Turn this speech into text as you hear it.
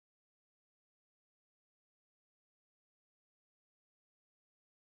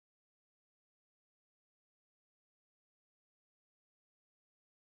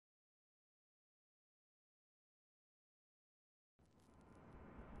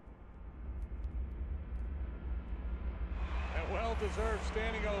deserves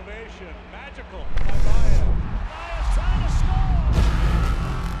standing ovation. Magical by Baez. Baez trying to score.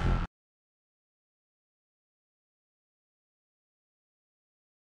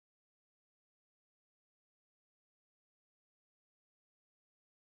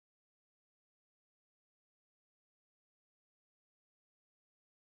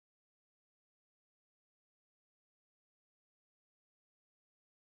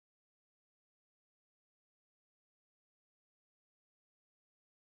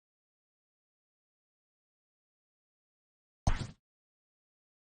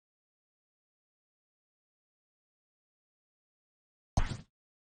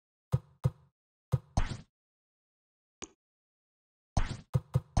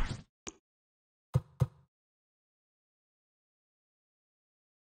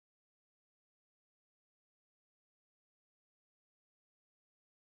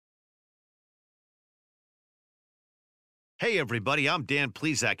 Hey everybody, I'm Dan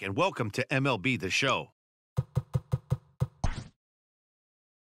Plezak, and welcome to MLB The Show.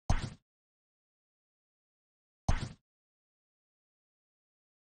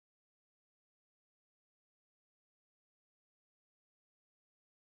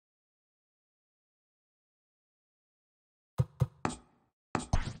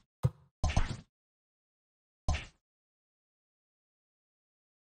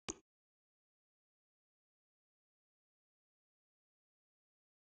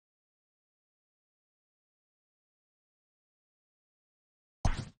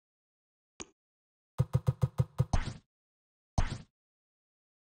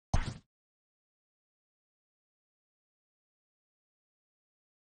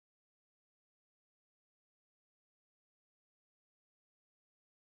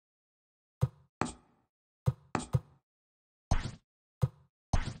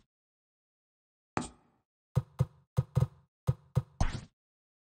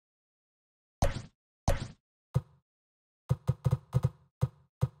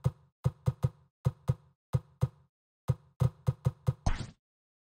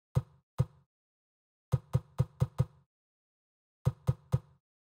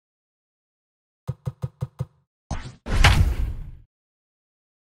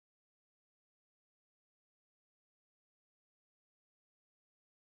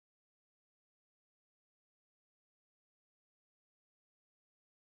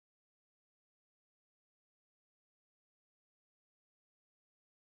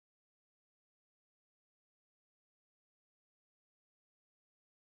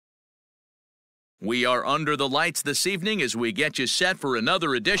 We are under the lights this evening as we get you set for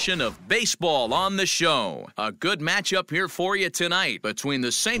another edition of Baseball on the Show. A good matchup here for you tonight between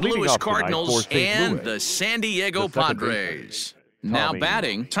the St. Louis Cardinals and the San Diego Padres. Now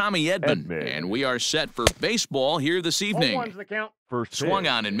batting, Tommy Edman, and we are set for baseball here this evening. Swung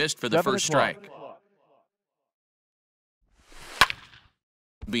on and missed for the first strike.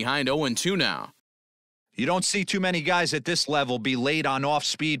 Behind 0-2 now. You don't see too many guys at this level be laid on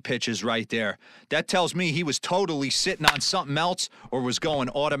off-speed pitches right there. That tells me he was totally sitting on something else or was going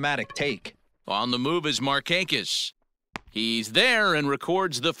automatic take. On the move is Markakis. He's there and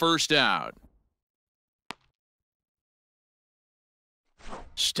records the first out.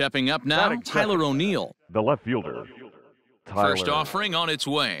 Stepping up now, Tyler O'Neill. The left fielder. First offering on its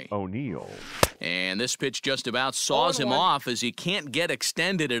way. O'Neill. And this pitch just about saws him off as he can't get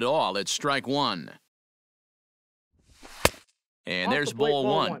extended at all. It's strike one. And there's ball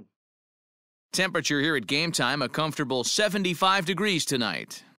one. Temperature here at game time, a comfortable 75 degrees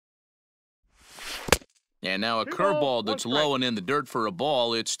tonight. And now a curveball that's low and in the dirt for a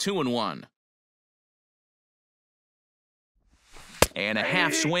ball. It's 2-1. And a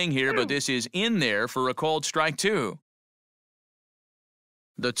half swing here, but this is in there for a called strike two.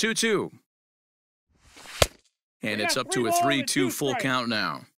 The 2-2. And it's up to a 3-2 full count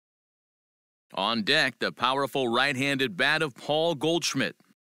now. On deck, the powerful right-handed bat of Paul Goldschmidt.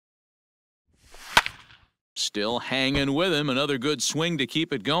 Still hanging with him. Another good swing to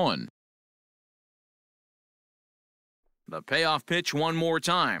keep it going. The payoff pitch one more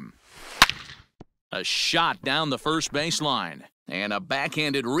time. A shot down the first baseline. And a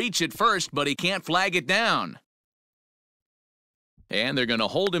backhanded reach at first, but he can't flag it down. And they're going to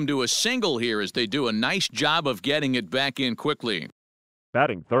hold him to a single here as they do a nice job of getting it back in quickly.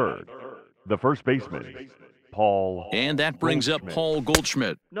 Batting third, the first baseman, Paul. And that brings up Paul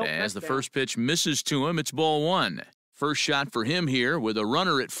Goldschmidt. As the first pitch misses to him, it's ball one. First shot for him here with a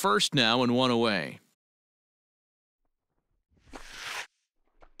runner at first now and one away.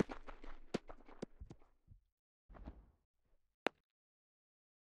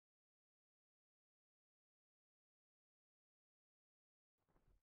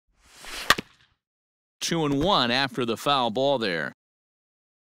 2-1 after the foul ball there.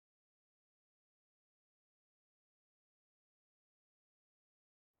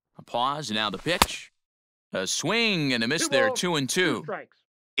 A pause, now the pitch. A swing and a miss there, 2-2.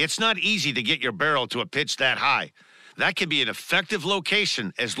 It's not easy to get your barrel to a pitch that high. That can be an effective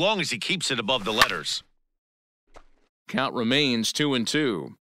location as long as he keeps it above the letters. Count remains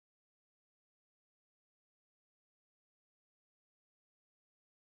 2-2.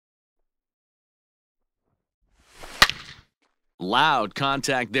 Loud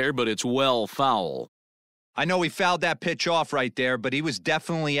contact there, but it's well foul. I know he fouled that pitch off right there, but he was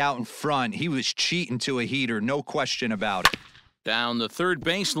definitely out in front. He was cheating to a heater, no question about it. Down the third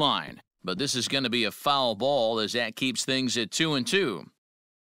baseline, but this is going to be a foul ball as that keeps things at 2-2.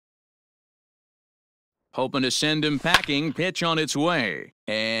 Hoping to send him packing, pitch on its way,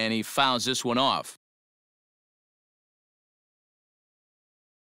 and he fouls this one off.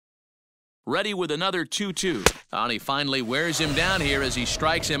 Ready with another 2-2. And he finally wears him down here as he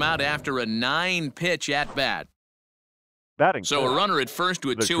strikes him out after a 9-pitch at-bat. So a runner at first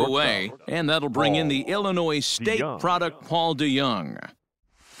with 2 away, and that'll bring in the Illinois State product, Paul DeYoung.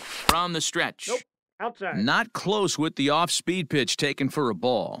 From the stretch. Nope. Outside. Not close with the off-speed pitch taken for a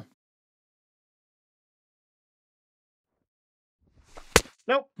ball.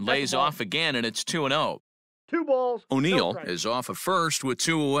 Nope. Lays off again, and it's 2-0. 2 balls. O'Neill no is off at first with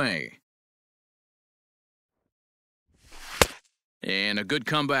 2 away. And a good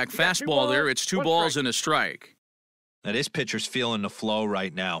comeback fastball there. It's 2 balls and a strike. Now, this pitcher's feeling the flow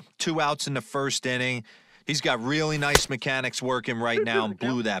right now. 2 outs in the first inning. He's got really nice mechanics working right now and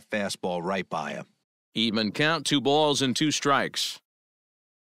blew that fastball right by him. Even count, 2 balls and 2 strikes.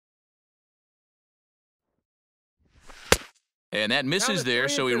 And that misses there,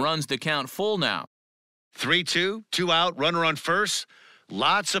 so he runs the count full now. 3-2, 2 out, runner on first.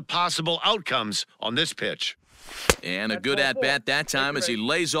 Lots of possible outcomes on this pitch. And a good at-bat that time as he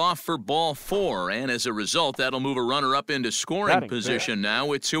lays off for ball 4. And as a result, that'll move a runner up into scoring position now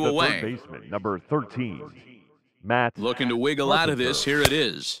with 2 away. Third baseman, number 13, Matt. Looking to wiggle out of this. Here it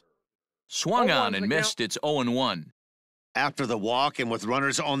is. Swung on and missed. It's 0-1. After the walk and with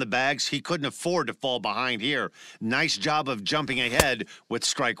runners on the bags, he couldn't afford to fall behind here. Nice job of jumping ahead with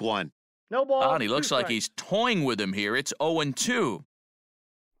strike 1. No ball. Oh, and he looks like he's toying with him here. It's 0-2.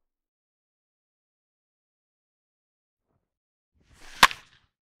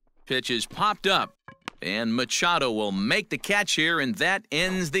 Pitch is popped up, and Machado will make the catch here, and that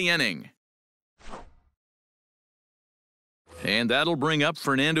ends the inning. And that'll bring up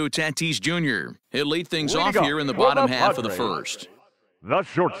Fernando Tatis Jr. He'll lead things off here in the bottom half of the first. The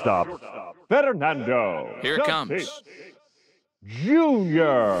shortstop, Fernando. Here it comes.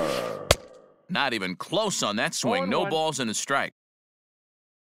 Jr. Not even close on that swing. No balls and a strike.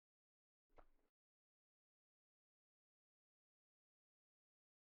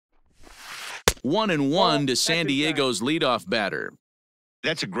 One and one to San Diego's leadoff batter.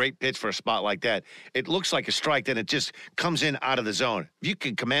 That's a great pitch for a spot like that. It looks like a strike, then it just comes in out of the zone. If you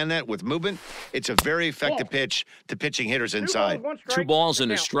can command that with movement, it's a very effective pitch to pitching hitters inside. 2 balls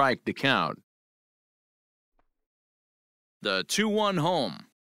and a strike to count. The 2-1 home.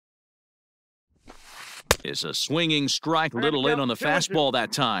 It's a swinging strike, a little late on the fastball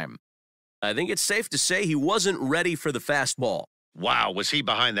that time. I think it's safe to say he wasn't ready for the fastball. Wow, was he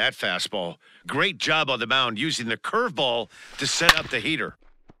behind that fastball. Great job on the mound using the curveball to set up the heater.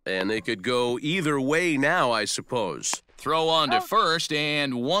 And they could go either way now, I suppose. Throw on to first,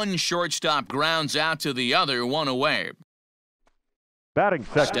 and one shortstop grounds out to the other, 1 away. Batting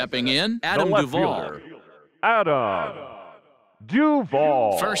second. Stepping in, Adam the left Duvall. fielder, Adam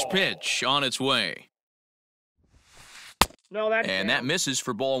Duvall. First pitch on its way. No, that's and that misses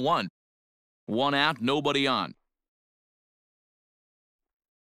for ball 1. 1 out, nobody on.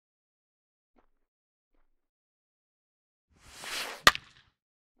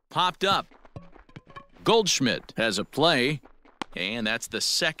 Popped up. Goldschmidt has a play, and that's the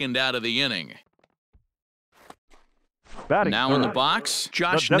 2nd out of the inning. Batting now third, in the box,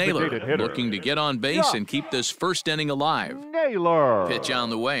 Josh the Naylor designated hitter, looking to get on base and keep this first inning alive. Naylor. Pitch on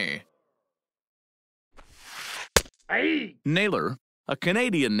the way. Hey. Naylor, a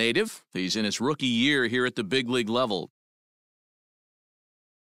Canadian native. He's in his rookie year here at the big league level.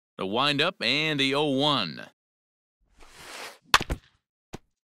 The windup and the 0-1.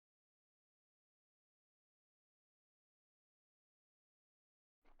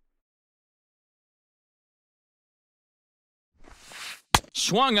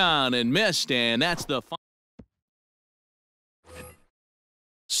 Swung on and missed, and that's the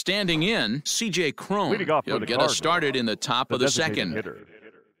standing in, C.J. Cron. He'll get us started in the top of the second.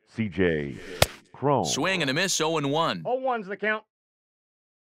 C.J. Chrome. Swing and a miss, 0-1. 0-1's the count.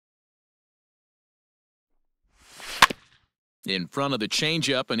 In front of the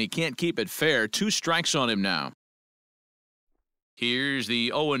changeup, and he can't keep it fair. 2 strikes on him now. Here's the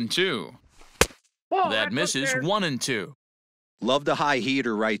 0-2. That misses, 1-2. Love the high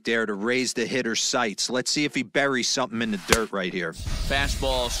heater right there to raise the hitter's sights. Let's see if he buries something in the dirt right here.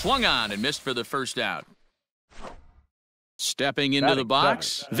 Fastball swung on and missed for the first out. Stepping into the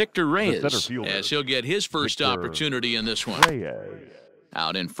box, Victor Reyes, as he'll get his first opportunity in this one.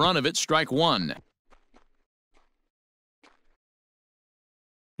 Out in front of it, strike 1.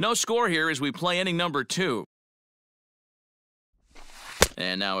 No score here as we play inning number 2.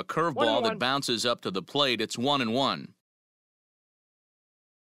 And now a curveball that bounces up to the plate. It's 1-1.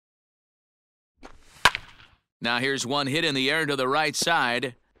 Now here's one hit in the air to the right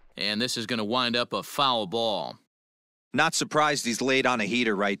side, and this is going to wind up a foul ball. Not surprised he's laid on a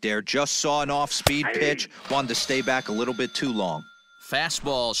heater right there. Just saw an off-speed pitch. Wanted to stay back a little bit too long.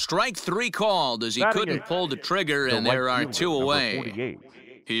 Fastball, strike 3 called as he couldn't pull the trigger, and there are 2 away.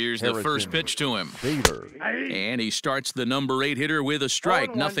 Here's the first pitch to him. And he starts the number 8 hitter with a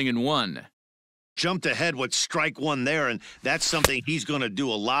strike, 0-1. Jumped ahead with strike 1 there, and that's something he's going to do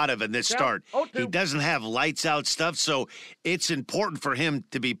a lot of in this start. He doesn't have lights-out stuff, so it's important for him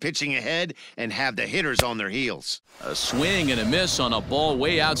to be pitching ahead and have the hitters on their heels. A swing and a miss on a ball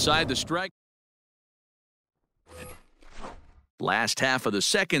way outside the strike. Last half of the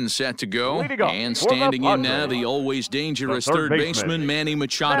second set to go, and standing in now the always dangerous third baseman, Manny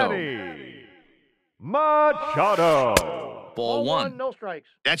Machado. Ball 1. No strikes.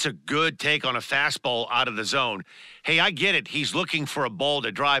 That's a good take on a fastball out of the zone. Hey, I get it. He's looking for a ball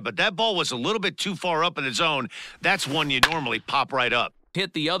to drive, but that ball was a little bit too far up in the zone. That's one you normally pop right up.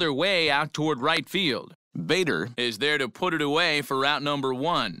 Hit the other way out toward right field. Bader is there to put it away for out number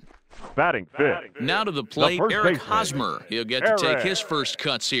 1. Batting 5th. Now to the plate, Eric Hosmer. He'll get to take his first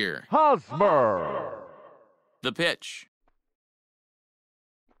cuts here. Hosmer. The pitch.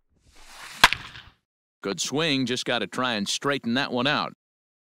 Good swing, just got to try and straighten that one out.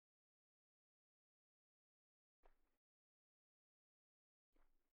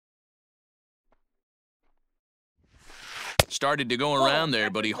 Started to go around there,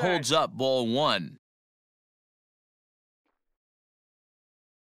 but he holds up ball 1.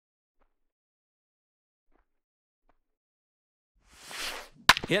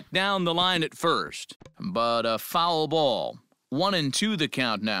 Hit down the line at first, but a foul ball. 1-2 the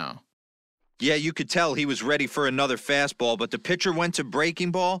count now. Yeah, you could tell he was ready for another fastball, but the pitcher went to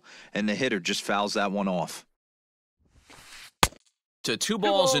breaking ball, and the hitter just fouls that one off. To 2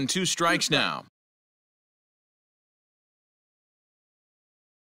 balls and 2 strikes now.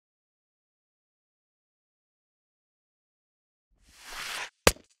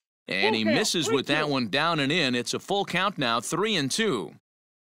 And he misses with that one down and in. It's a full count now, 3-2.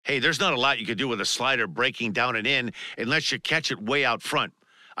 Hey, there's not a lot you can do with a slider breaking down and in unless you catch it way out front.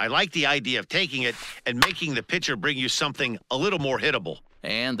 I like the idea of taking it and making the pitcher bring you something a little more hittable.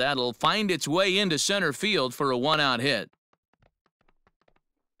 And that'll find its way into center field for a 1-out hit.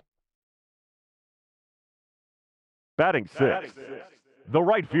 Batting 6th. The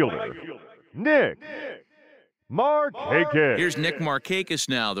right fielder, Nick Markakis. Here's Nick Markakis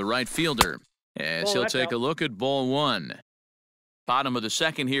now, the right fielder, as he'll take a look at ball 1. Bottom of the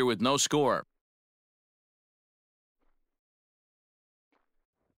second here with no score.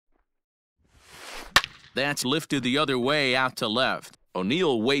 That's lifted the other way out to left.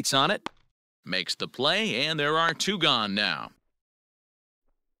 O'Neill waits on it, makes the play, and there are 2 gone now.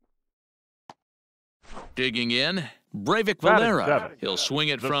 Digging in, Breivik Valera. He'll swing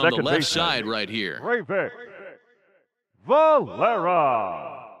it from the left side right here. Breivik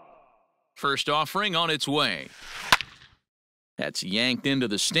Valera. First offering on its way. That's yanked into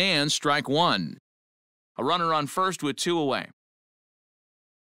the stands, strike 1. A runner on first with 2 away.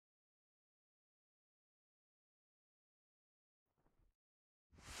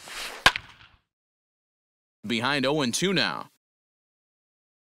 Behind 0-2 now.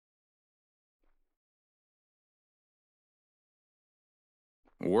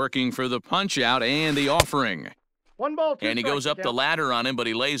 Working for the punch out and the offering. 1 ball, 2 and he goes up the ladder on him, but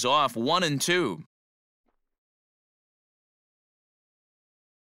he lays off 1-2.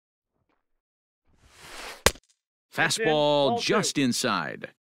 Fastball just inside.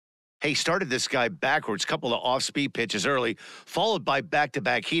 Hey, started this guy backwards, couple of off-speed pitches early, followed by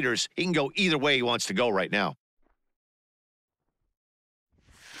back-to-back heaters. He can go either way he wants to go right now.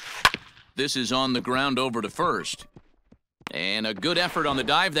 This is on the ground over to first. And a good effort on the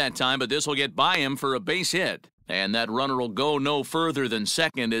dive that time, but this will get by him for a base hit. And that runner will go no further than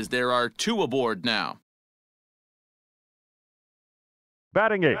second as there are 2 aboard now.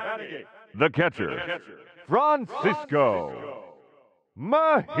 Batting 8, the catcher, Francisco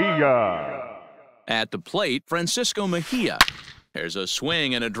Mejia. At the plate, Francisco Mejia. There's a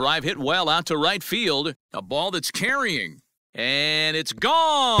swing and a drive hit well out to right field. A ball that's carrying. And it's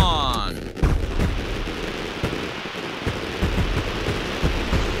gone.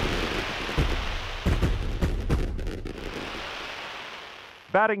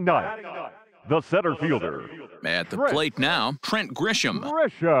 Batting 9, the center fielder. At the plate now, Trent Grisham.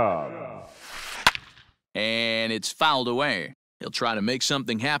 And it's fouled away. He'll try to make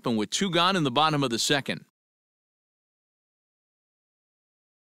something happen with 2 gone in the bottom of the second.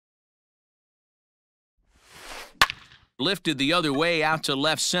 Lifted the other way out to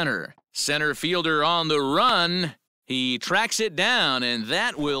left center. Center fielder on the run. He tracks it down, and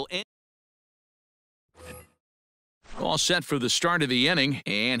that will end. All set for the start of the inning,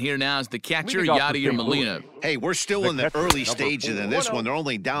 and here now is the catcher, Yadier Molina. Hey, we're still in the early stages in this one. They're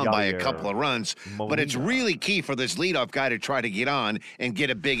only down by a couple of runs, but it's really key for this leadoff guy to try to get on and get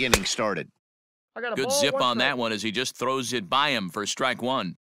a big inning started. Good zip on that one as he just throws it by him for strike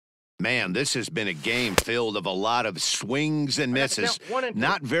 1. Man, this has been a game filled of a lot of swings and misses.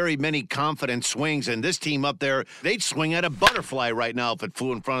 Not very many confident swings, and this team up there, they'd swing at a butterfly right now if it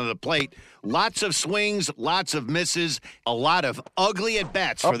flew in front of the plate. Lots of swings, lots of misses, a lot of ugly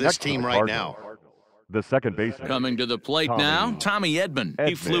at-bats for this team right now. The second baseman. Coming to the plate now, Tommy Edman.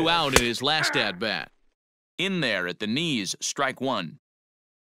 He flew out in his last at-bat. In there at the knees, strike 1.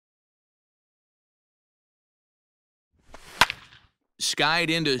 Skied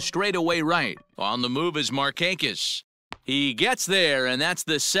into straightaway right. On the move is Markakis. He gets there, and that's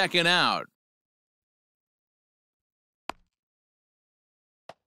the second out.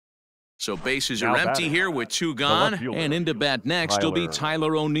 So bases are empty here with 2 gone, and into bat next will be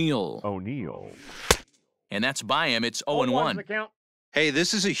Tyler O'Neill. And that's by him. It's 0-1. Hey,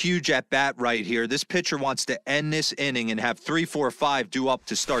 this is a huge at-bat right here. This pitcher wants to end this inning and have 3, 4, 5 due up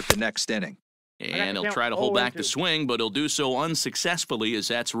to start the next inning. And he'll try to hold back the swing, but he'll do so unsuccessfully as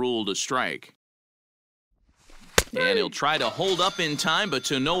that's ruled a strike. And he'll try to hold up in time, but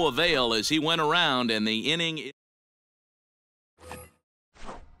to no avail as he went around, and the inning.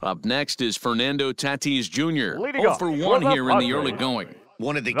 Up next is Fernando Tatis Jr. 0 for 1 here in the early going.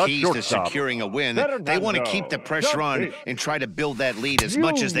 One of the keys to securing a win, they want to keep the pressure on and try to build that lead as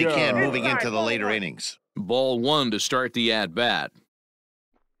much as they can moving into the later innings. Ball 1 to start the at-bat.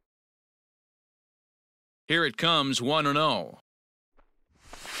 Here it comes, 1-0.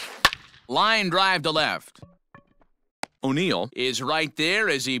 Line drive to left. O'Neill is right there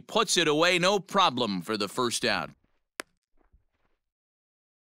as he puts it away, no problem for the first out.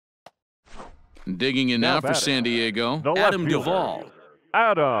 Digging in now for San Diego, Adam Duvall.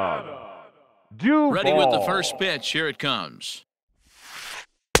 Ready with the first pitch, here it comes.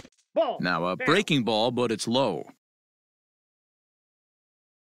 Now a breaking ball, but it's low.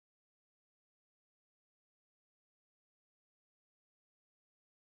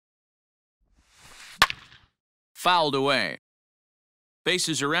 Fouled away.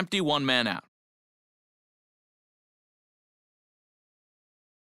 Bases are empty, 1 man out.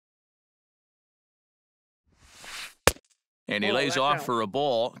 And he lays off for a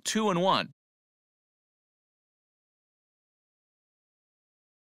ball, 2-1.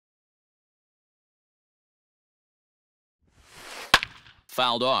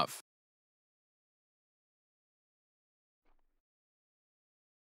 Fouled off.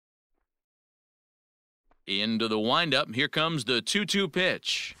 Into the windup. Here comes the 2-2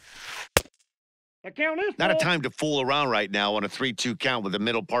 pitch. Not a time to fool around right now on a 3-2 count with the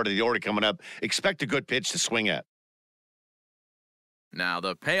middle part of the order coming up. Expect a good pitch to swing at. Now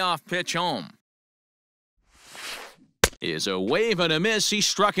the payoff pitch home. Is a wave and a miss. He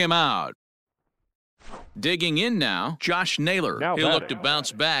struck him out. Digging in now, Josh Naylor. He'll look to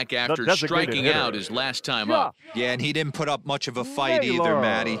bounce back after striking out his last time up. Yeah, and he didn't put up much of a fight either,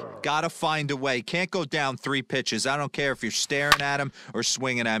 Matty. Got to find a way. Can't go down 3 pitches. I don't care if you're staring at him or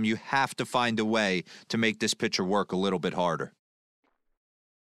swinging at him. You have to find a way to make this pitcher work a little bit harder.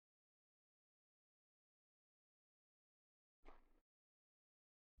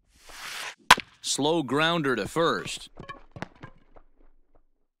 Slow grounder to first.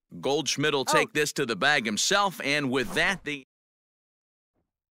 Goldschmidt will take this to the bag himself, and with that, the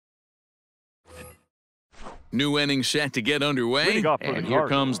new inning set to get underway. And here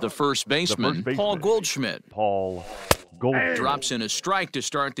comes the first baseman, Paul Goldschmidt. Drops in a strike to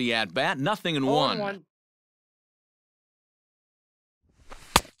start the at-bat, 0-1.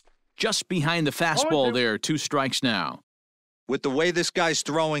 Just behind the fastball there, 2 strikes now. With the way this guy's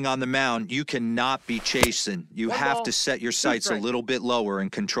throwing on the mound, you cannot be chasing. You have to set your sights a little bit lower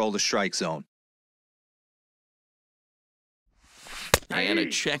and control the strike zone. And a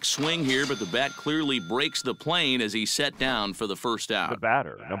check swing here, but the bat clearly breaks the plane as he's set down for the first out. The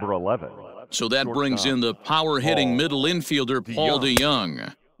batter, number 11. So that brings in the power-hitting middle infielder, Paul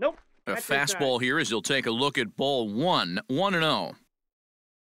DeYoung. Nope. A fastball here as he'll take a look at ball 1, 1-0.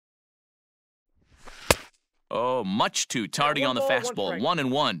 Oh, much too tardy on the fastball,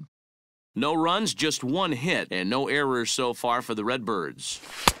 1-1. No runs, just 1 hit, and no errors so far for the Redbirds.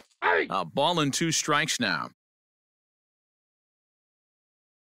 A ball and 2 strikes now.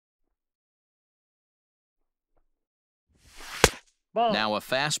 Ball. Now a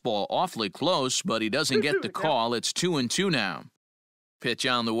fastball awfully close, but he doesn't get the call. It's 2-2 now. Pitch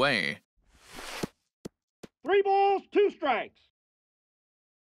on the way. 3 balls, 2 strikes.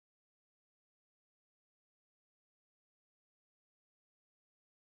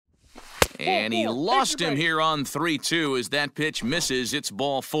 And he lost him here on 3-2 as that pitch misses. It's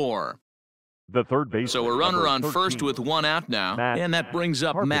ball 4. The third baseman. So a runner on first with 1 out now, and that brings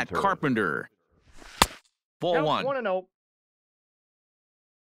up Matt Carpenter. Ball 1. 1-0.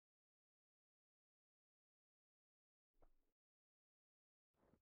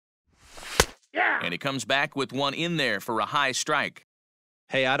 Yeah. And he comes back with 1 in there for a high strike.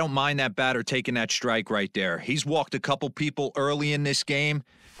 Hey, I don't mind that batter taking that strike right there. He's walked a couple people early in this game.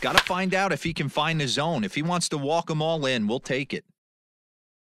 Got to find out if he can find the zone. If he wants to walk them all in, we'll take it.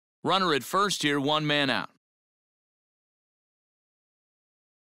 Runner at first here, 1 man out.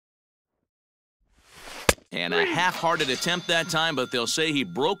 And a half-hearted attempt that time, but they'll say he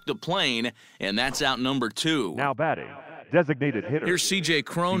broke the plane, and that's out number 2. Now batting, designated hitter. Here's C.J.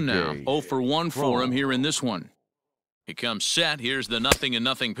 Crone now, 0 for 1 for him here in this one. He comes set. Here's the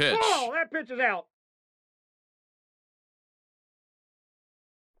 0-0 pitch. Oh, that pitch is out.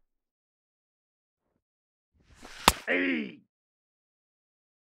 Hey.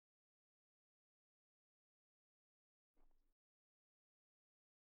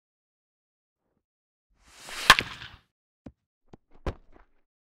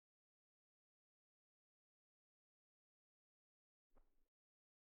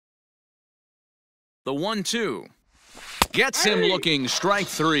 The 1-2. Gets him looking, strike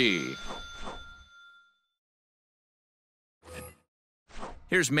 3.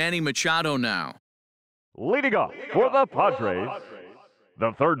 Here's Manny Machado now. Leading off for the Padres,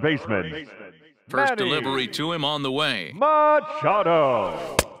 the third baseman. First Manny delivery to him on the way.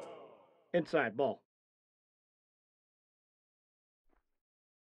 Machado. Inside ball.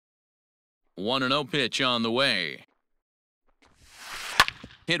 1-0 pitch on the way.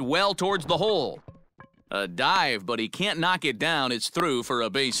 Hit well towards the hole. A dive, but he can't knock it down. It's through for a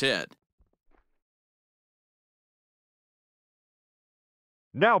base hit.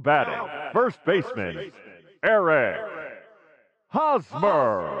 Now batting, first baseman, Eric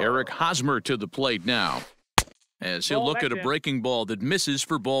Hosmer. Eric Hosmer to the plate now, as he'll look at a breaking ball that misses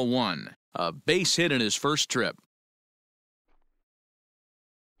for ball 1. A base hit in his first trip.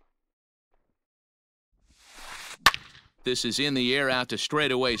 This is in the air out to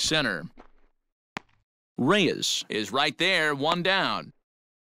straightaway center. Reyes is right there, 1 down.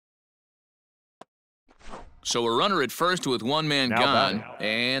 So a runner at first with 1 man now gone. batting.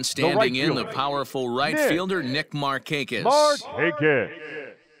 And standing in the powerful right fielder, Nick Markakis.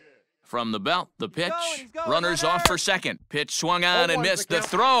 From the belt, the pitch. Runners off for second. Pitch swung on and missed the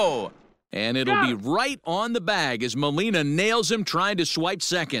throw. And it'll be right on the bag as Molina nails him trying to swipe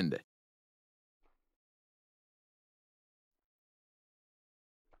second.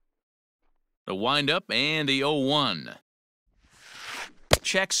 The windup and the 0-1.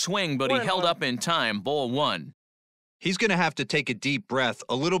 Check swing, but he held up in time. Ball 1. He's going to have to take a deep breath.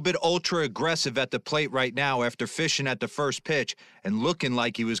 A little bit ultra-aggressive at the plate right now after fishing at the first pitch and looking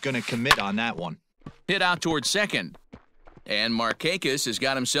like he was going to commit on that one. Hit out towards second. And Markakis has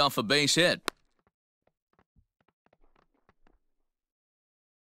got himself a base hit.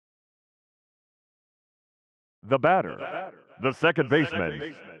 The batter, the second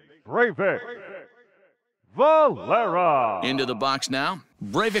baseman, Breivik Valera. Into the box now,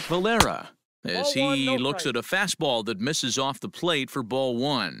 Breivik Valera, as he looks at a fastball that misses off the plate for ball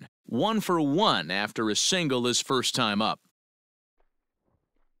 1. 1 for 1 after a single his first time up.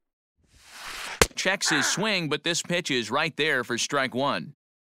 Checks his swing, but this pitch is right there for strike 1.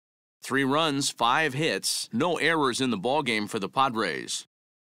 3 runs, 5 hits, no errors in the ballgame for the Padres.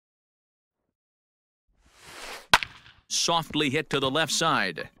 Softly hit to the left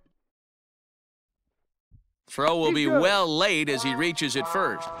side. Throw will be well late as he reaches it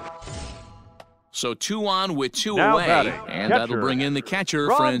first. So 2 on with 2 Now away, batting, and that'll catcher, bring in the catcher,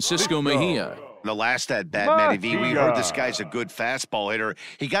 Francisco. Francisco Mejia. The last at bat, Matty V, we heard this guy's a good fastball hitter.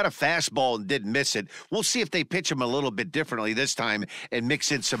 He got a fastball and didn't miss it. We'll see if they pitch him a little bit differently this time and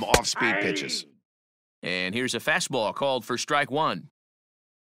mix in some off-speed pitches. And here's a fastball called for strike 1.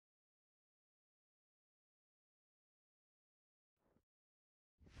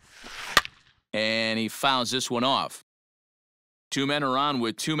 And he fouls this one off. 2 men are on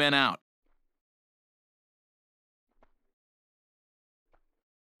with 2 men out.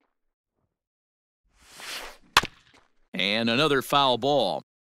 And another foul ball.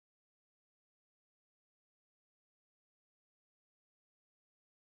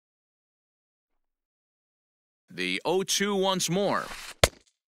 The 0-2 once more.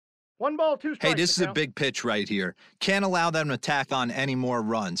 1 ball, 2 strikes. Hey, this is a big pitch right here. Can't allow them to tack on any more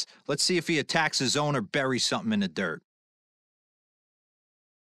runs. Let's see if he attacks his zone or buries something in the dirt.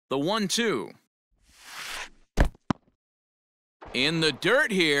 The 1-2. In the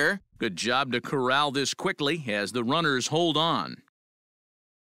dirt here. Good job to corral this quickly as the runners hold on.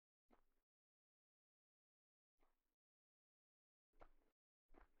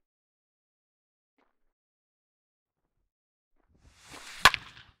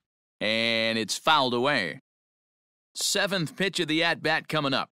 And it's fouled away. 7th pitch of the at-bat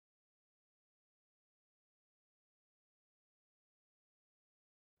coming up.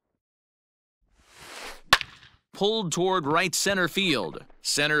 Pulled toward right center field.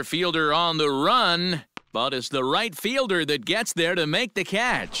 Center fielder on the run, but it's the right fielder that gets there to make the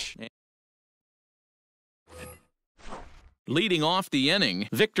catch. Leading off the inning,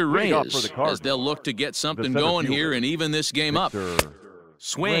 Victor Reyes, as they'll look to get something going here and even this game up.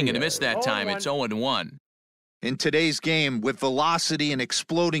 Swing and a miss that time. It's 0-1. In today's game, with velocity and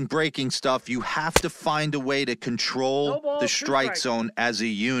exploding breaking stuff, you have to find a way to control the strike zone as a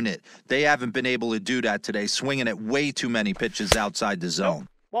unit. They haven't been able to do that today, swinging at way too many pitches outside the zone.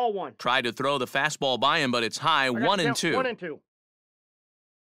 Ball 1. Tried to throw the fastball by him, but it's high. 1-2.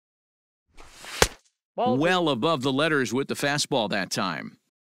 1-2. Well above the letters with the fastball that time.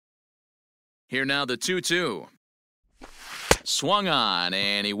 Here now the 2-2. Swung on,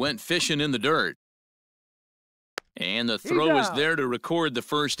 and he went fishing in the dirt. And the throw is there to record the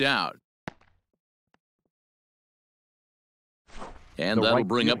first out. And that'll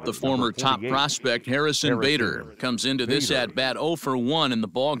bring up the former top prospect, Harrison Bader. Comes into this at-bat 0 for 1 in the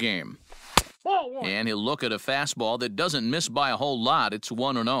ballgame. And he'll look at a fastball that doesn't miss by a whole lot. It's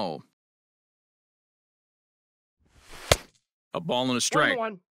 1-0. A ball and a strike.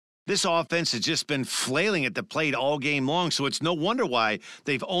 This offense has just been flailing at the plate all game long, so it's no wonder why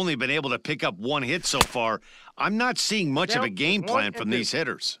they've only been able to pick up 1 hit so far. I'm not seeing much of a game plan from these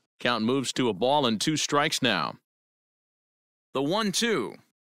hitters. Count moves to a ball and 2 strikes now. The 1-2.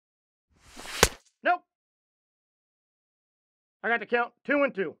 Nope. I got the count.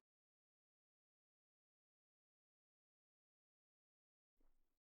 2-2.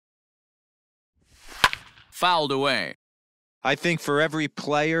 Fouled away. I think for every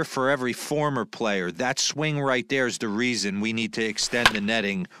player, for every former player, that swing right there is the reason we need to extend the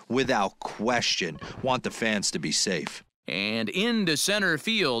netting without question. Want the fans to be safe. And into center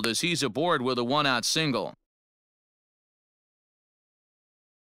field as he's aboard with a 1-out single.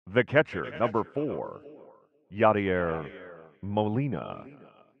 The catcher, number 4, Yadier Molina.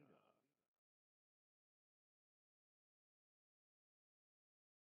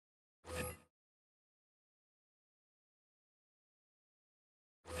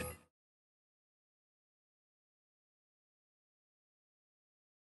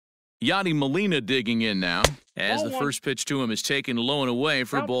 Yadi Molina digging in now as the first pitch to him is taken low and away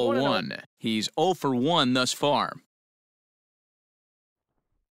for ball 1. He's 0 for 1 thus far.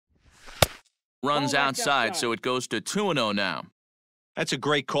 Runs outside, so it goes to 2-0 now. That's a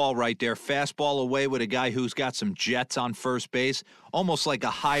great call right there. Fastball away with a guy who's got some jets on first base. Almost like a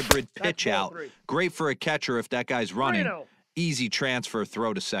hybrid pitch out. Great for a catcher if that guy's running. Easy transfer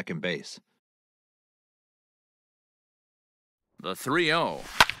throw to second base. The 3-0.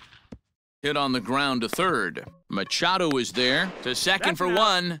 Hit on the ground to third. Machado is there to second for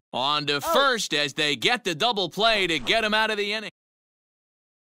 1. On to first as they get the double play to get him out of the inning.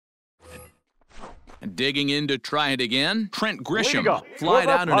 Digging in to try it again. Trent Grisham flied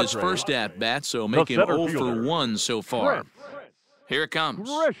out in his first at-bat, so make him 0 for 1 so far. Here it comes.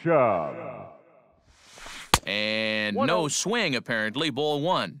 Grisham. And no swing, apparently. Ball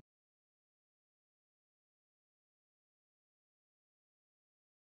 1.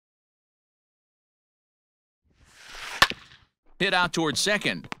 Hit out towards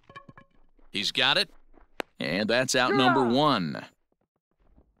second. He's got it. And that's out number 1.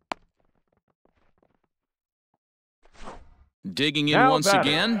 Digging in once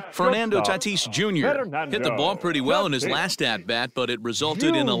again, Fernando Tatis Jr. hit the ball pretty well in his last at-bat, but it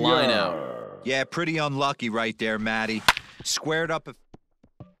resulted in a line-out. Yeah, pretty unlucky right there, Matty. Squared up.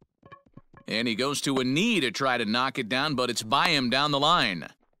 And he goes to a knee to try to knock it down, but it's by him down the line.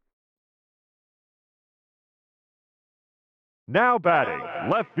 Now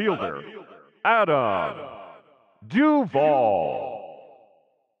batting, left fielder, Adam Duvall.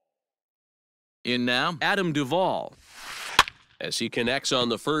 In now, Adam Duvall. As he connects on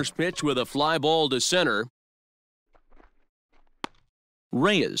the first pitch with a fly ball to center.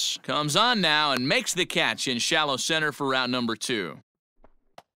 Reyes comes on now and makes the catch in shallow center for route number 2.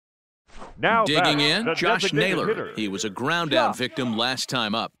 Now digging back, in, Josh Naylor. Hitter. He was a ground-out victim last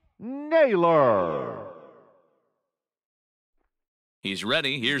time up. Naylor. He's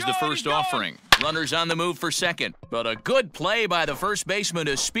ready. Here's the first offering. Runners on the move for second. But a good play by the first baseman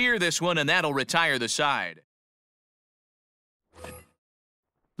to spear this one, and that'll retire the side.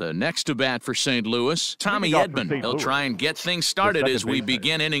 The next to bat for St. Louis, Tommy Edman. He'll try and get things started as we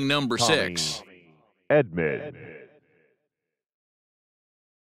begin inning number 6. Edman.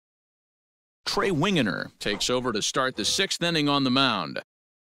 Trey Wingener takes over to start the 6th inning on the mound.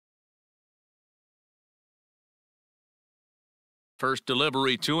 First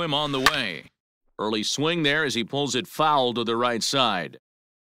delivery to him on the way. Early swing there as he pulls it foul to the right side.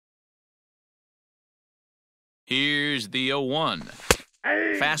 Here's the 0-1.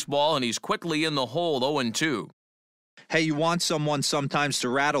 Fastball, and he's quickly in the hole, 0-2. Hey, you want someone sometimes to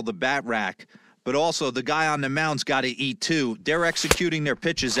rattle the bat rack, but also the guy on the mound's got to eat too. They're executing their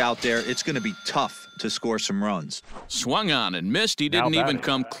pitches out there. It's going to be tough to score some runs. Swung on and missed. He didn't even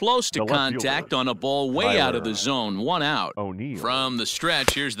come close to contact on a ball way out of the zone. 1 out. From the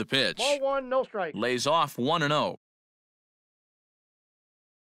stretch, here's the pitch. Ball 1, no strike. Lays off 1-0.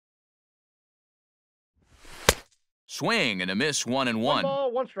 Swing and a miss, 1-1. 1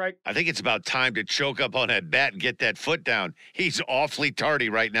 ball, 1 strike. I think it's about time to choke up on that bat and get that foot down. He's awfully tardy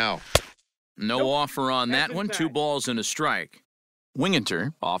right now. No offer on that one. 2 balls and a strike.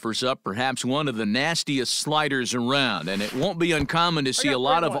 Wingeter offers up perhaps one of the nastiest sliders around, and it won't be uncommon to see a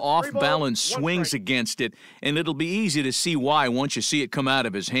lot of off-balance swings against it, and it'll be easy to see why once you see it come out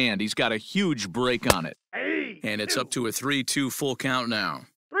of his hand. He's got a huge break on it. And it's up to a 3-2 full count now.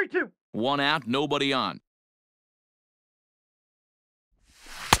 3-2. 1 out, nobody on.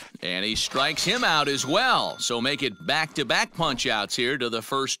 And he strikes him out as well. So make it back-to-back punch-outs here to the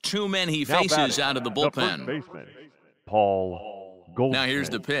first 2 men he faces out of the bullpen. The first baseman, Paul Goldschmidt. Now here's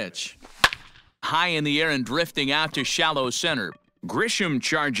the pitch. High in the air and drifting out to shallow center. Grisham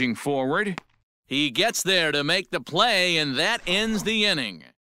charging forward. He gets there to make the play, and that ends the inning.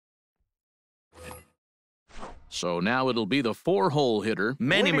 So now it'll be the 4-hole hitter,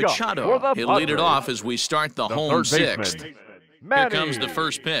 Manny Machado. He'll lead it off as we start the home 6th. Here comes the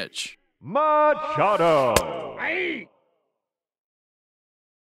first pitch. Machado.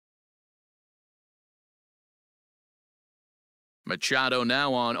 Machado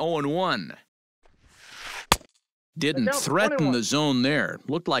now on 0-1. Didn't threaten the zone there.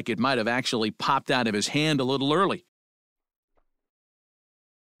 Looked like it might have actually popped out of his hand a little early.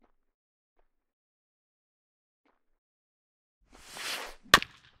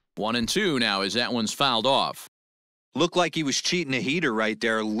 One and two now as that one's fouled off. Looked like he was cheating a heater right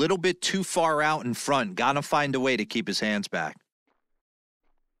there. A little bit too far out in front. Got to find a way to keep his hands back.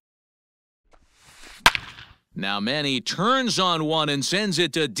 Now Manny turns on one and sends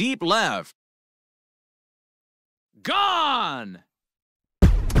it to deep left. Gone!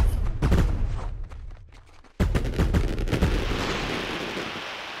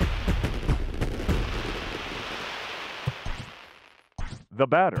 The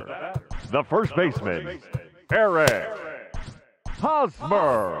batter, the first baseman, Eric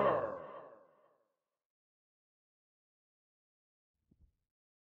Hosmer.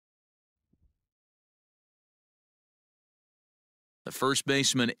 The first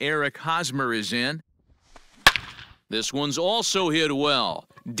baseman, Eric Hosmer, is in. This one's also hit well.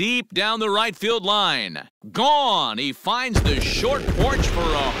 Deep down the right field line. Gone! He finds the short porch for a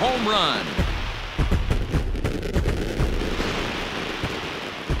home run.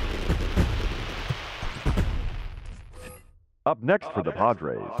 Up next for the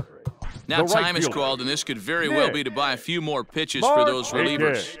Padres. Now time is called, and this could very well be to buy a few more pitches for those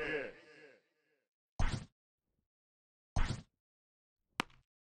relievers.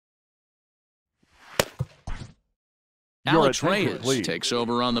 Alex Reyes takes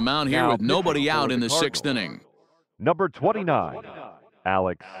over on the mound here with nobody out in the 6th inning. Number 29,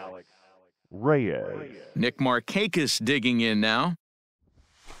 Alex Reyes. Nick Markakis digging in now.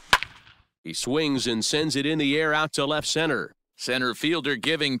 He swings and sends it in the air out to left center. Center fielder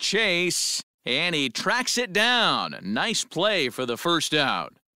giving chase, and he tracks it down. Nice play for the first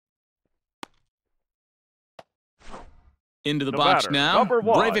out. Into the box batter, now, number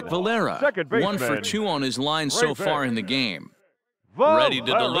one, Breivik Valera. second baseman, 1 for 2 on his line so Breivik far in the game. Valera. Ready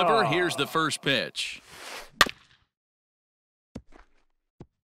to deliver. Here's the first pitch.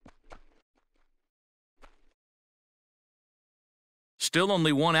 Still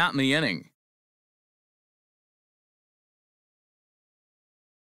only 1 out in the inning.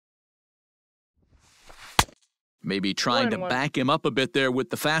 Maybe trying to back him up a bit there with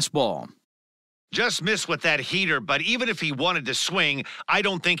the fastball. Just missed with that heater, but even if he wanted to swing, I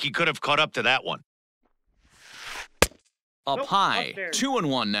don't think he could have caught up to that one. Up high,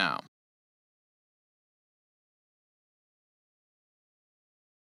 2-1 now.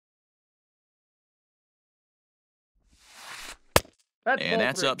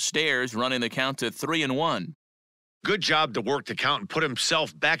 That's upstairs, running the count to 3-1. Good job to work the count and put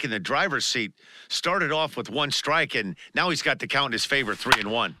himself back in the driver's seat. Started off with 1 strike, and now he's got the count in his favor,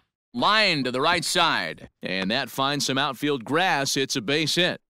 3-1. Line to the right side, and that finds some outfield grass. It's a base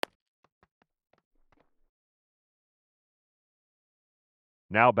hit.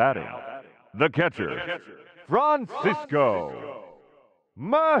 Now batting, the catcher, Francisco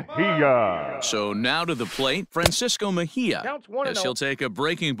Mejia. So now to the plate, Francisco Mejia, Counts 1-0. as he'll take a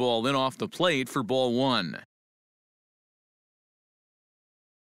breaking ball in off the plate for ball 1.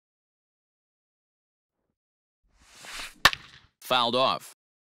 Fouled off.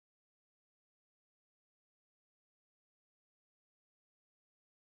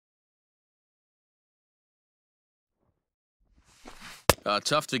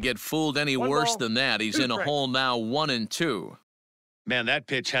 Tough to get fooled any worse than that. He's in a hole now, 1-2. Man, that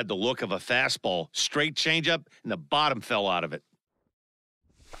pitch had the look of a fastball. Straight changeup, and the bottom fell out of it.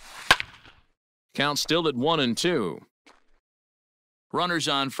 Count still at 1-2. Runners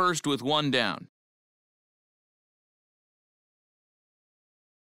on first with 1 down.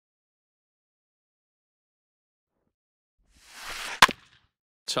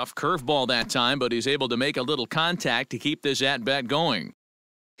 Tough curveball that time, but he's able to make a little contact to keep this at-bat going.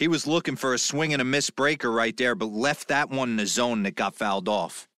 He was looking for a swing and a miss breaker right there, but left that one in the zone that got fouled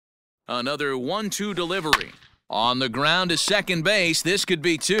off. Another 1-2 delivery. On the ground to second base, this could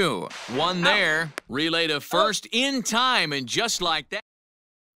be 2. 1 there, relay to first in time, and just like that.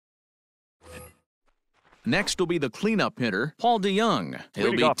 Next will be the cleanup hitter, Paul DeYoung.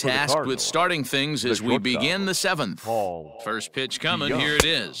 He'll be tasked with starting things as we begin the 7th. First pitch coming, here it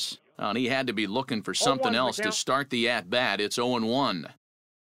is. And he had to be looking for something else to start the at-bat. It's 0-1.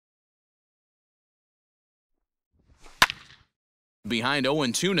 Behind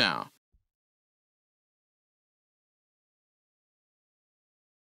 0-2 now.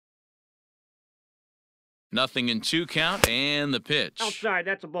 Nothing in 2 count, and the pitch. Outside,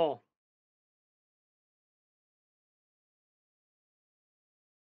 that's a ball.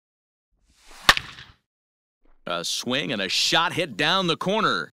 A swing and a shot hit down the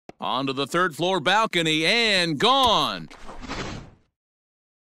corner. Onto the 3rd floor balcony and gone.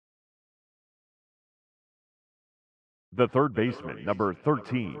 The third baseman, number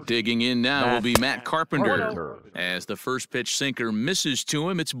 13. Digging in now will be Matt Carpenter. As the first pitch sinker misses to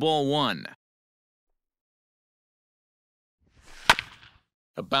him, it's ball 1.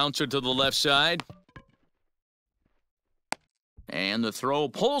 A bouncer to the left side. And the throw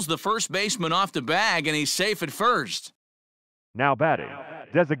pulls the first baseman off the bag, and he's safe at first. Now batting,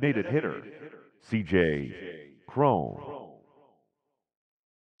 designated hitter, C.J. Crone.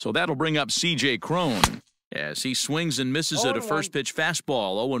 So that'll bring up C.J. Crone as he swings and misses at a first pitch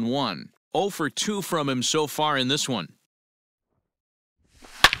fastball, 0-1. 0 for 2 from him so far in this one.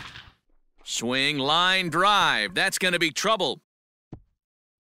 Swing, line, drive. That's going to be trouble.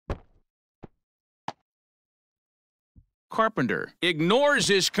 Carpenter ignores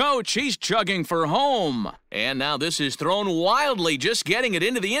his coach. He's chugging for home. And now this is thrown wildly, just getting it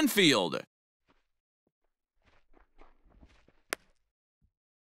into the infield.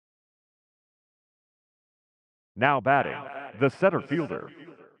 Now batting, the center fielder,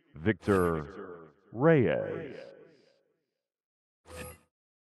 Victor Reyes.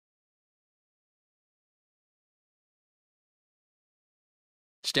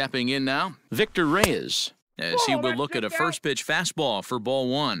 Stepping in now, Victor Reyes, as he will look at a first pitch fastball for ball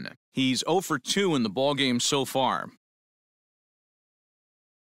 1. He's 0 for 2 in the ballgame so far.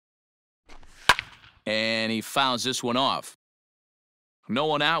 And he fouls this one off. No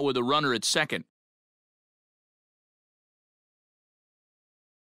one out with a runner at second.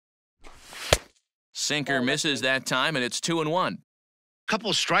 Sinker misses that time, and it's 2-1.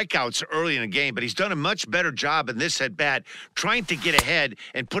 Couple of strikeouts early in the game, but he's done a much better job in this at-bat trying to get ahead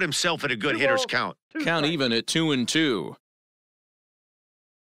and put himself in a good hitter's count. Count even at 2-2.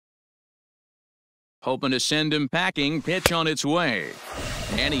 Hoping to send him packing, pitch on its way.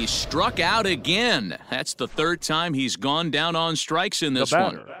 And he struck out again. That's the third time he's gone down on strikes in this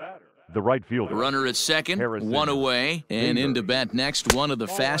one. The right fielder. Runner at second, Harrison one away. And Bader. into bat next, one of the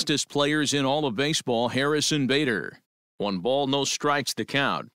fastest players in all of baseball, Harrison Bader. 1 ball, no strikes to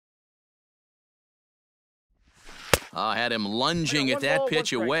count. Had him lunging at that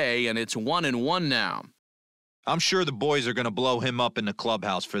pitch away, and it's 1-1 now. I'm sure the boys are going to blow him up in the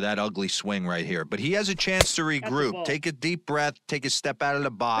clubhouse for that ugly swing right here. But he has a chance to regroup. Take a deep breath, take a step out of the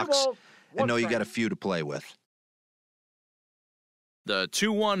box, and know you got a few to play with. The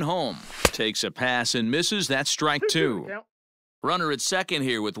 2-1 home. Takes a pass and misses. That's strike 2. Runner at second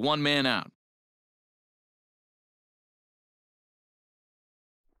here with 1 man out.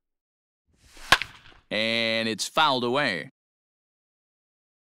 And it's fouled away.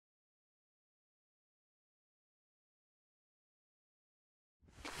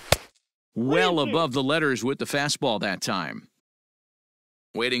 Well above the letters with the fastball that time.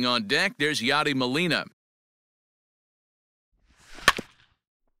 Waiting on deck, there's Yadi Molina.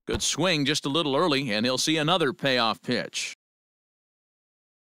 Good swing just a little early, and he'll see another payoff pitch.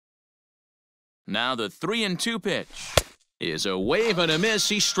 Now the 3-2 pitch is a wave and a miss.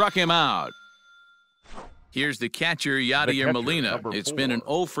 He struck him out. Here's the catcher, Yadier Molina. It's been an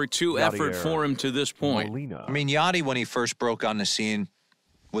 0-for-2 effort for him to this point. I mean, Yadi, when he first broke on the scene,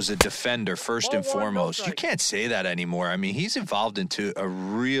 was a defender first and foremost. You can't say that anymore. I mean, he's evolved into a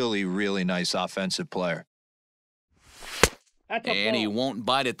really, really nice offensive player. And he won't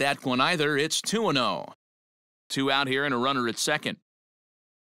bite at that one either. It's 2-0. 2 out here and a runner at second.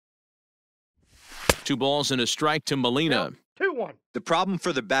 2 balls and a strike to Molina. 2-1. The problem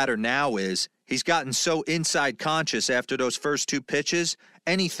for the batter now is he's gotten so inside conscious after those first 2 pitches,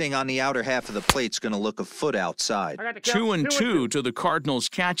 anything on the outer half of the plate's going to look a foot outside. 2-2 to the Cardinals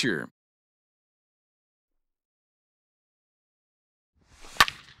catcher.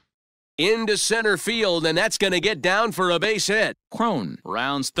 Into center field, and that's going to get down for a base hit. Crone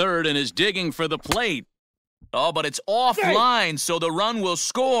rounds third and is digging for the plate. Oh, but it's offline, so the run will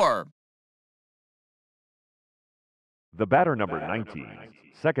score. The batter, number 19,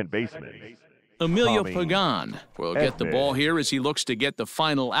 second baseman. Emilio Tommy Pagan will get the Edman. ball here as he looks to get the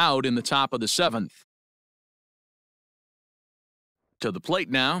final out in the top of the 7th. To the plate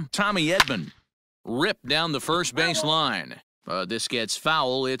now, Tommy Edman. Ripped down the first base line. This gets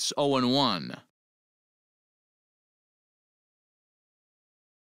foul. It's 0-1.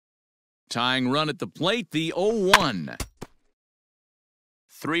 Tying run at the plate, the 0-1.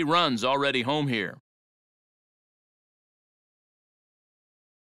 3 runs already home here.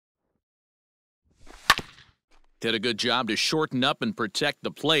 Did a good job to shorten up and protect the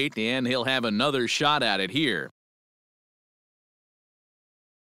plate, and he'll have another shot at it here.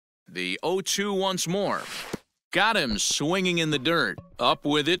 The 0-2 once more. Got him swinging in the dirt. Up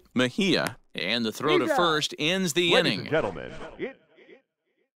with it, Mejia. And the throw to first ends the Ladies inning. and gentlemen,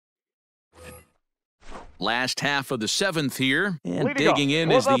 Last half of the 7th here. And Leading digging up in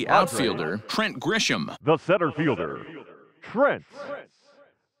for is the the Padres. outfielder, Trent Grisham. the center fielder, Trent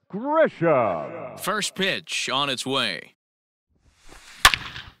Grisham. First pitch on its way.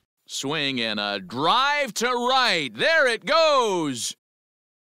 Swing and a drive to right. There it goes.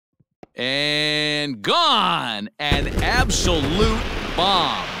 And gone. An absolute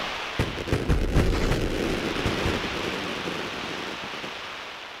bomb.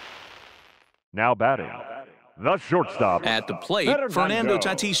 Now batting, the shortstop. At the plate, Fernando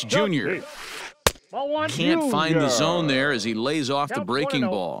Tatis Jr. Ball 1. Can't find the zone there as he lays off the Count breaking 1-0.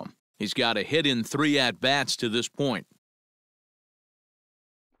 ball. He's got a hit in 3 at-bats to this point.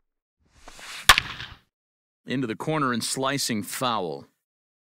 Into the corner and slicing foul.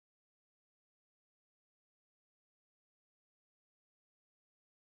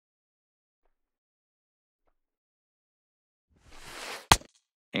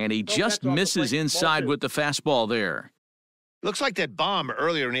 And he just misses inside with the fastball there. Looks like that bomb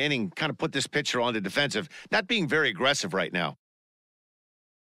earlier in the inning kind of put this pitcher on the defensive, not being very aggressive right now.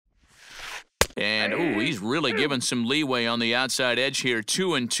 And, ooh, he's really given some leeway on the outside edge here.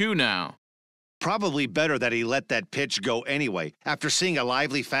 2-2 now. Probably better that he let that pitch go anyway. After seeing a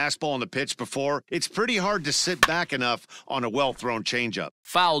lively fastball on the pitch before, it's pretty hard to sit back enough on a well-thrown changeup.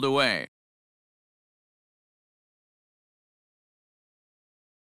 Fouled away.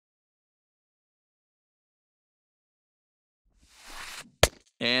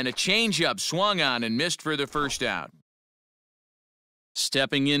 And a changeup swung on and missed for the first out.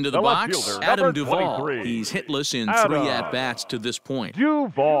 Stepping into the box, fielder, Adam number Duvall. 23. He's hitless in Adam 3 at-bats to this point.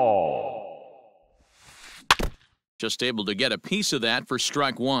 Duvall. Just able to get a piece of that for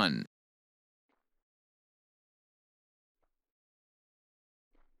strike 1.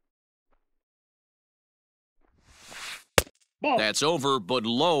 Ball. That's over, but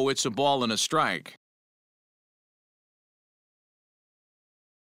low. It's a ball and a strike.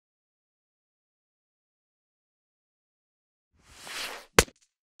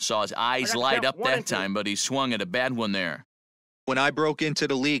 Saw his eyes light up that time, but he swung at a bad one there. When I broke into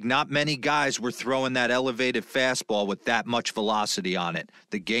the league, not many guys were throwing that elevated fastball with that much velocity on it.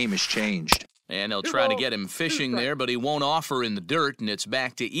 The game has changed. And they'll try to get him fishing there, but he won't offer in the dirt, and it's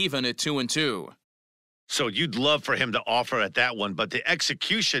back to even at 2-2. So you'd love for him to offer at that one, but the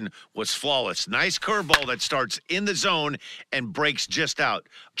execution was flawless. Nice curveball that starts in the zone and breaks just out.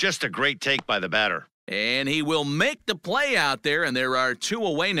 Just a great take by the batter. And he will make the play out there, and there are 2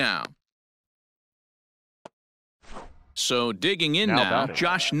 away now. So digging in now,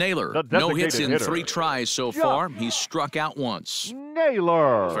 Josh Naylor. No hits in 3 tries so far. He's struck out once.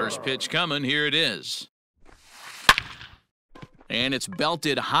 Naylor. First pitch coming. Here it is. And it's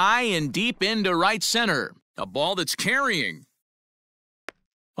belted high and deep into right center. A ball that's carrying.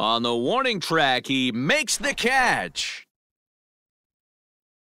 On the warning track, he makes the catch.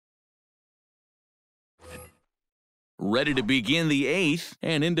 Ready to begin the 8th,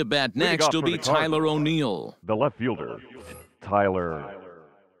 and into bat next will be Tyler O'Neill. The left fielder, Tyler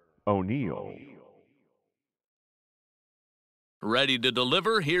O'Neill. Ready to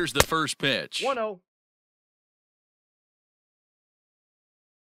deliver. Here's the first pitch. 1-0.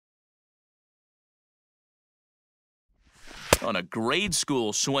 On a grade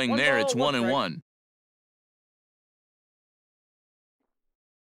school swing there, it's 1-1.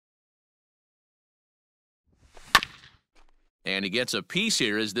 And he gets a piece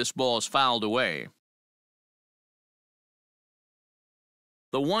here as this ball is fouled away.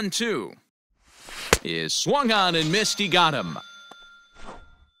 The 1-2 is swung on and missed. He got him.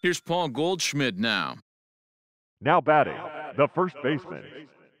 Here's Paul Goldschmidt now. Now batting, the first baseman,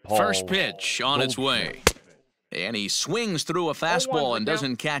 Paul First pitch on its way. And he swings through a fastball and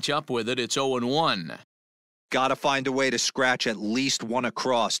doesn't catch up with it. It's 0-1. Got to find a way to scratch at least one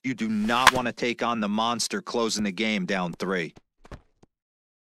across. You do not want to take on the monster closing the game down 3.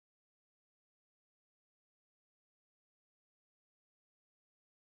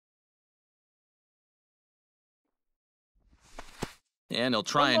 And he'll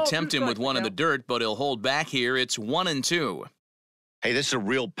try and tempt him with one in the dirt, but he'll hold back here. It's 1-2. Hey, this is a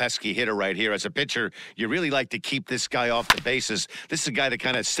real pesky hitter right here. As a pitcher, you really like to keep this guy off the bases. This is a guy that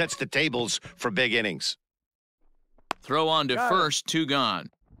kind of sets the tables for big innings. Throw on to first, 2 gone.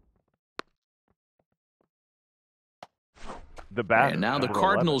 The batter. And now the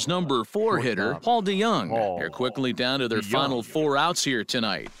Cardinals' number 4 hitter, Paul DeYoung. They're quickly down to their final 4 outs here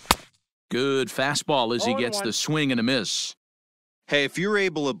tonight. Good fastball as he gets the swing and a miss. Hey, if you're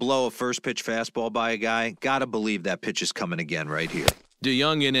able to blow a first pitch fastball by a guy, got to believe that pitch is coming again right here.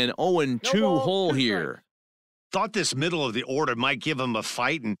 DeYoung in an 0-2 hole here. Thought this middle of the order might give him a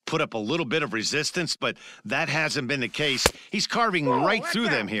fight and put up a little bit of resistance, but that hasn't been the case. He's carving right through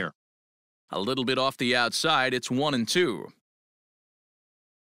them here. A little bit off the outside, it's 1-2.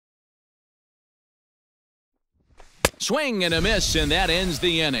 Swing and a miss, and that ends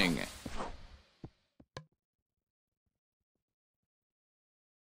the inning.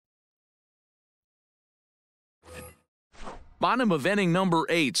 Bottom of inning number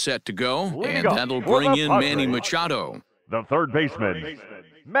 8 set to go, and that'll bring in Manny Machado. The third baseman,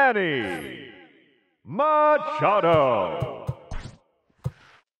 Manny Machado.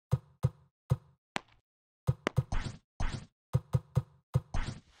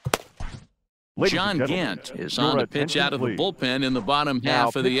 John Gant is on to pitch out of the bullpen in the bottom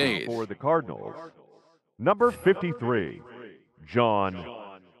half of the 8th. For the Cardinals, number 53,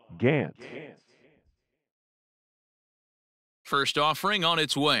 John Gant. First offering on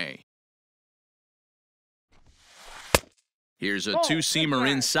its way. Here's a 2-seamer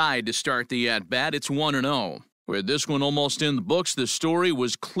inside to start the at-bat. It's 1-0. With this one almost in the books, the story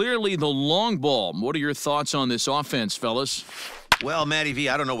was clearly the long ball. What are your thoughts on this offense, fellas? Well, Matty V,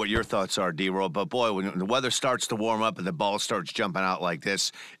 I don't know what your thoughts are, D-Roll, but boy, when the weather starts to warm up and the ball starts jumping out like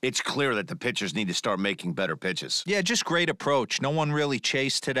this, it's clear that the pitchers need to start making better pitches. Yeah, just great approach. No one really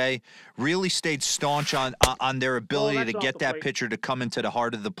chased today. Really stayed staunch on their ability to get that pitcher to come into the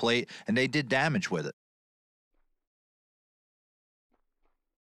heart of the plate, and they did damage with it.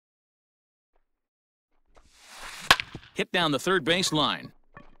 Hit down the third baseline.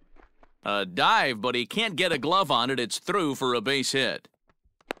 A dive, but he can't get a glove on it. It's through for a base hit.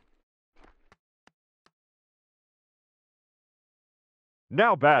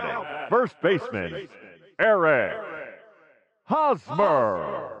 Now batting, first baseman, Eric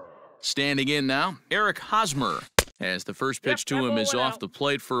Hosmer. Standing in now, Eric Hosmer, as the first pitch to him is off the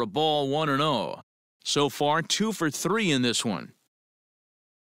plate for a ball, 1-0. So far, 2 for 3 in this one.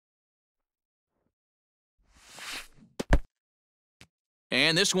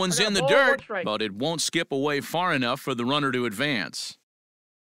 And this one's in the dirt, but it won't skip away far enough for the runner to advance.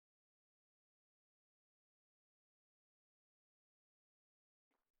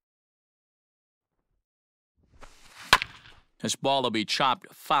 This ball will be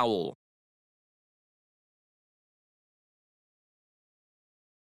chopped foul.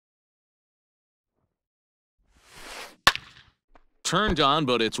 Turned on,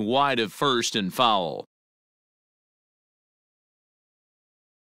 but it's wide of first and foul.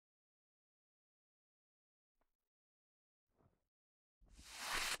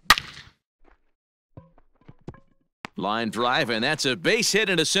 Line drive, and that's a base hit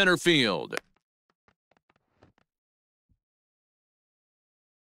into center field.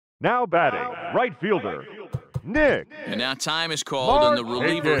 Now batting, right fielder, Nick. And now time is called, and the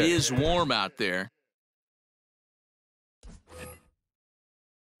reliever is warm out there.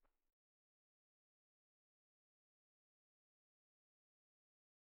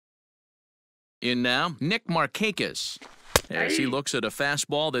 In now, Nick Markakis, as he looks at a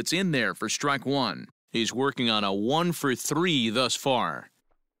fastball that's in there for strike one. He's working on a 1 for 3 thus far.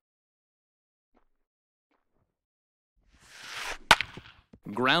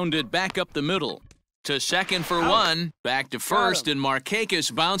 Grounded back up the middle. To second for one. Back to first, and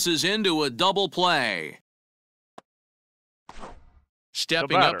Markakis bounces into a double play.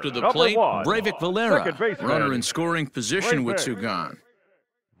 Stepping up to the plate, Breivik Valera. Runner in scoring position with Sugan.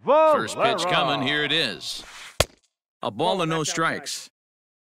 First pitch coming, here it is. A ball and no strikes.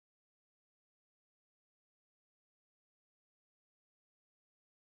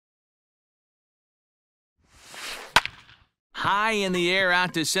 High in the air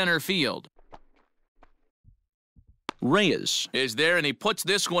out to center field. Reyes is there, and he puts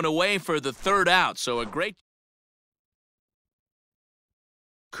this one away for the third out. So a great...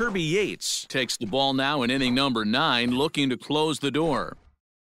 Kirby Yates takes the ball now in inning number 9, looking to close the door.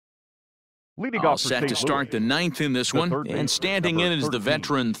 Leading All off for set St. to start the Louis, 9th in this one, and standing in is the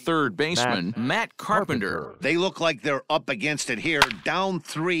veteran third baseman, Matt Carpenter. They look like they're up against it here, down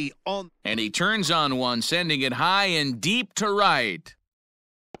 3 on. And he turns on one, sending it high and deep to right.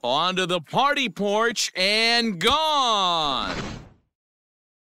 Onto the party porch, and gone!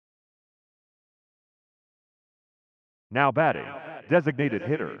 Now batting, designated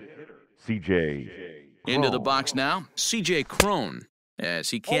hitter, C.J. Into the box now, C.J. Crone,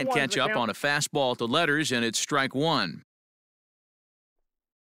 as he can't catch up on a fastball at the letters, and it's strike one.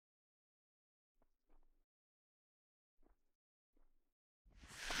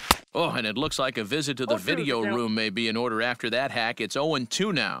 Oh, and it looks like a visit to the video room may be in order after that hack. It's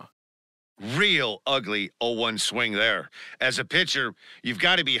 0-2 now. Real ugly 0-1 swing there. As a pitcher, you've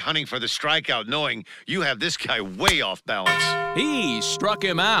got to be hunting for the strikeout, knowing you have this guy way off balance. He struck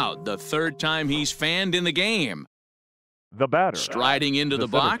him out, the third time he's fanned in the game. The batter. Striding into the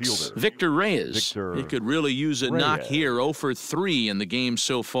box, fielder, Victor Reyes. He could really use a knock here, 0 for 3 in the game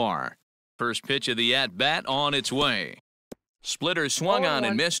so far. First pitch of the at-bat on its way. Splitter swung on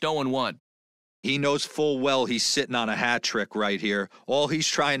and missed, 0-1. He knows full well he's sitting on a hat trick right here. All he's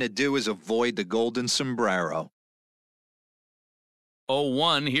trying to do is avoid the golden sombrero.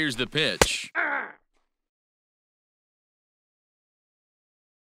 0-1, here's the pitch.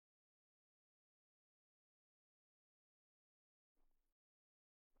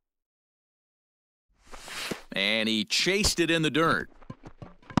 And he chased it in the dirt.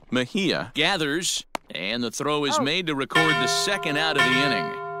 Mejia gathers, and the throw is made to record the second out of the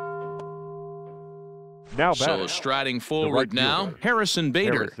inning. Now So striding forward now, Harrison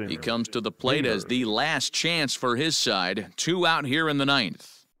Bader. He comes to the plate as the last chance for his side. 2 out here in the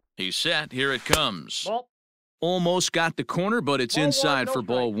 9th. He's set. Here it comes. Almost got the corner, but it's inside for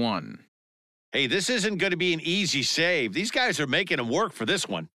ball 1. Hey, this isn't going to be an easy save. These guys are making him work for this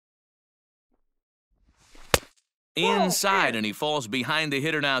one. Inside, and he falls behind the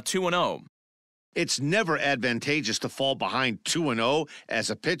hitter now, 2-0. It's never advantageous to fall behind 2-0 as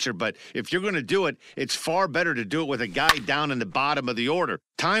a pitcher, but if you're going to do it, it's far better to do it with a guy down in the bottom of the order.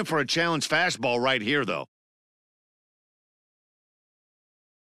 Time for a challenge fastball right here, though.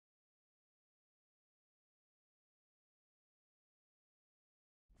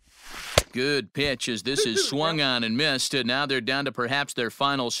 Good pitch as this is swung on and missed, and now they're down to perhaps their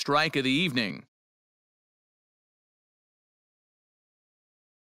final strike of the evening.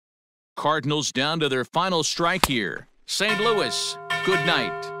 Cardinals down to their final strike here. St. Louis, good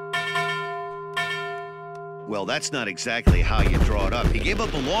night. Well, that's not exactly how you draw it up. He gave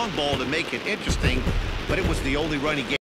up a long ball to make it interesting, but it was the only run he gave.